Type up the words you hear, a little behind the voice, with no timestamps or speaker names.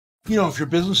You know, if your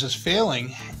business is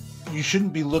failing, you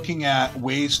shouldn't be looking at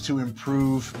ways to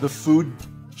improve the food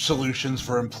solutions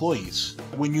for employees.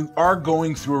 When you are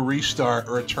going through a restart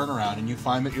or a turnaround and you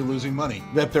find that you're losing money,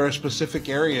 that there are specific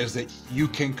areas that you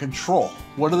can control.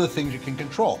 What are the things you can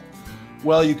control?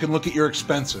 Well, you can look at your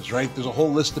expenses, right? There's a whole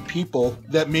list of people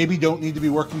that maybe don't need to be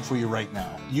working for you right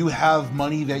now. You have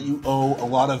money that you owe a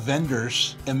lot of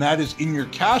vendors, and that is in your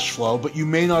cash flow, but you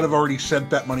may not have already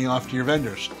sent that money off to your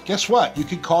vendors. Guess what? You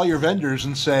could call your vendors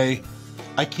and say,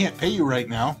 I can't pay you right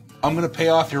now. I'm going to pay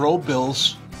off your old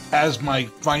bills as my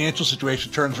financial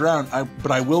situation turns around,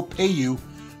 but I will pay you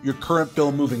your current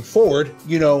bill moving forward,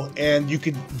 you know, and you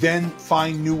could then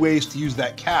find new ways to use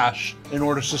that cash in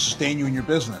order to sustain you in your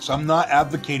business. I'm not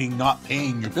advocating not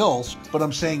paying your bills, but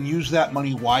I'm saying use that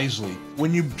money wisely.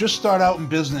 When you just start out in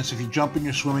business, if you jump in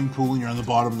your swimming pool and you're on the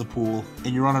bottom of the pool and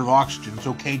you're running out of oxygen, it's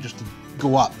okay just to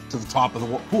go up to the top of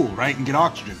the pool, right, and get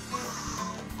oxygen.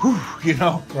 Whew, you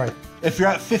know? Right. If you're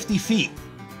at 50 feet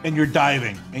and you're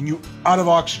diving and you're out of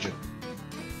oxygen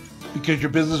because your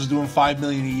business is doing $5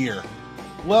 million a year,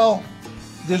 well,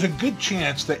 there's a good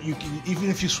chance that you can, even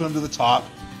if you swim to the top,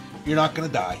 you're not going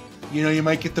to die. You know, you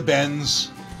might get the bends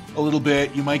a little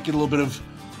bit. You might get a little bit of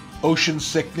ocean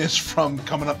sickness from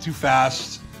coming up too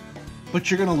fast, but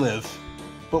you're going to live.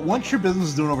 But once your business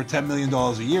is doing over $10 million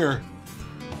a year,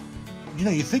 you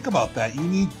know, you think about that. You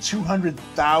need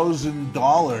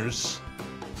 $200,000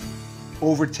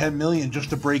 over $10 million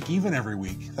just to break even every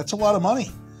week. That's a lot of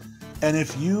money. And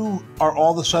if you are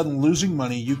all of a sudden losing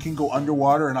money, you can go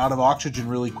underwater and out of oxygen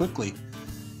really quickly.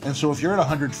 And so if you're at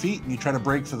 100 feet and you try to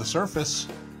break for the surface,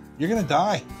 you're going to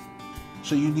die.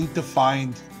 So you need to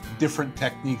find different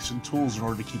techniques and tools in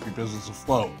order to keep your business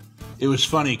afloat. It was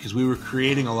funny because we were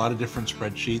creating a lot of different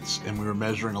spreadsheets and we were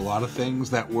measuring a lot of things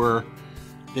that were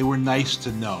nice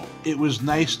to know. It was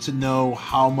nice to know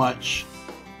how much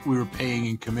we were paying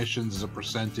in commissions as a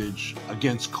percentage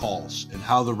against calls and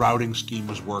how the routing scheme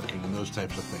was working and those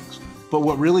types of things. But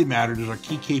what really mattered is our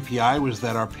key KPI was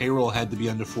that our payroll had to be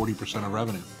under 40% of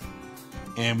revenue.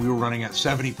 And we were running at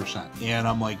 70%. And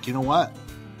I'm like, you know what?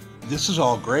 This is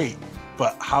all great,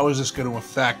 but how is this going to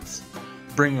affect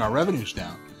bringing our revenues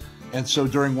down? And so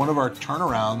during one of our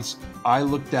turnarounds, I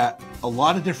looked at a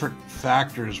lot of different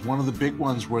factors. One of the big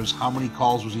ones was how many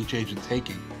calls was each agent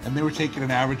taking? And they were taking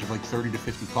an average of like 30 to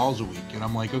 50 calls a week. And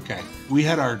I'm like, okay, we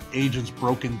had our agents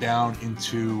broken down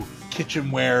into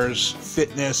kitchenwares,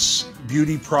 fitness,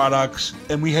 beauty products,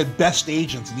 and we had best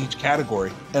agents in each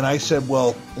category. And I said,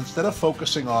 well, instead of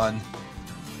focusing on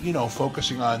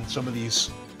some of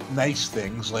these nice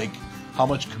things like how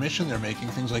much commission they're making,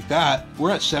 things like that,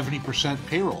 we're at 70%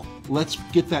 payroll. Let's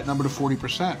get that number to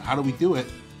 40%. How do we do it?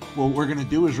 Well, what we're going to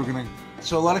do is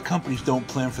so a lot of companies don't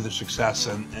plan for their success.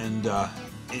 And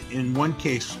in one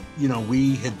case, you know,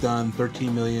 we had done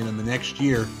 13 million and the next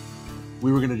year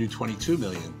we were going to do 22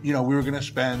 million. You know, we were going to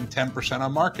spend 10%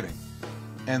 on marketing.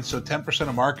 And so 10%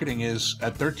 of marketing is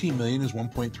at 13 million is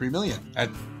 1.3 million. At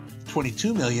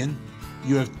 22 million,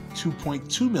 you have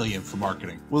 2.2 million for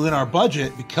marketing. Well, in our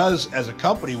budget, because as a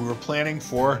company, we were planning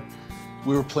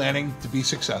to be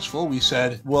successful. We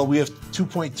said, well, we have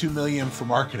 2.2 million for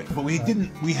marketing, but we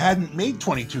hadn't made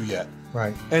 22 yet.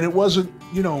 Right. And it wasn't,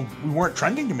 you know, we weren't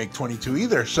trending to make 22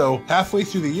 either. So halfway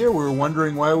through the year, we were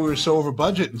wondering why we were so over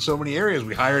budget in so many areas.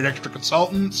 We hired extra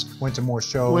consultants. Went to more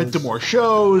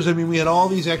shows. I mean, we had all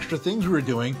these extra things we were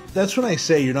doing. That's when I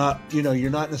say you're not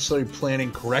necessarily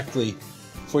planning correctly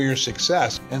for your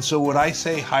success. And so would I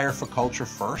say hire for culture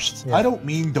first? Yeah. I don't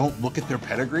mean don't look at their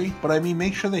pedigree, but I mean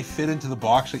make sure they fit into the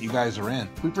box that you guys are in.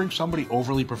 If we bring somebody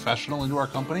overly professional into our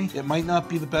company, it might not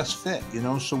be the best fit, you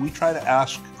know? So we try to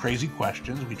ask crazy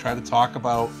questions. We try to talk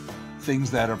about things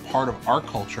that are part of our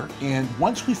culture. And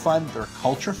once we find their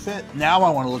culture fit, now I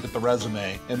want to look at the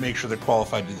resume and make sure they're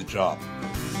qualified to do the job.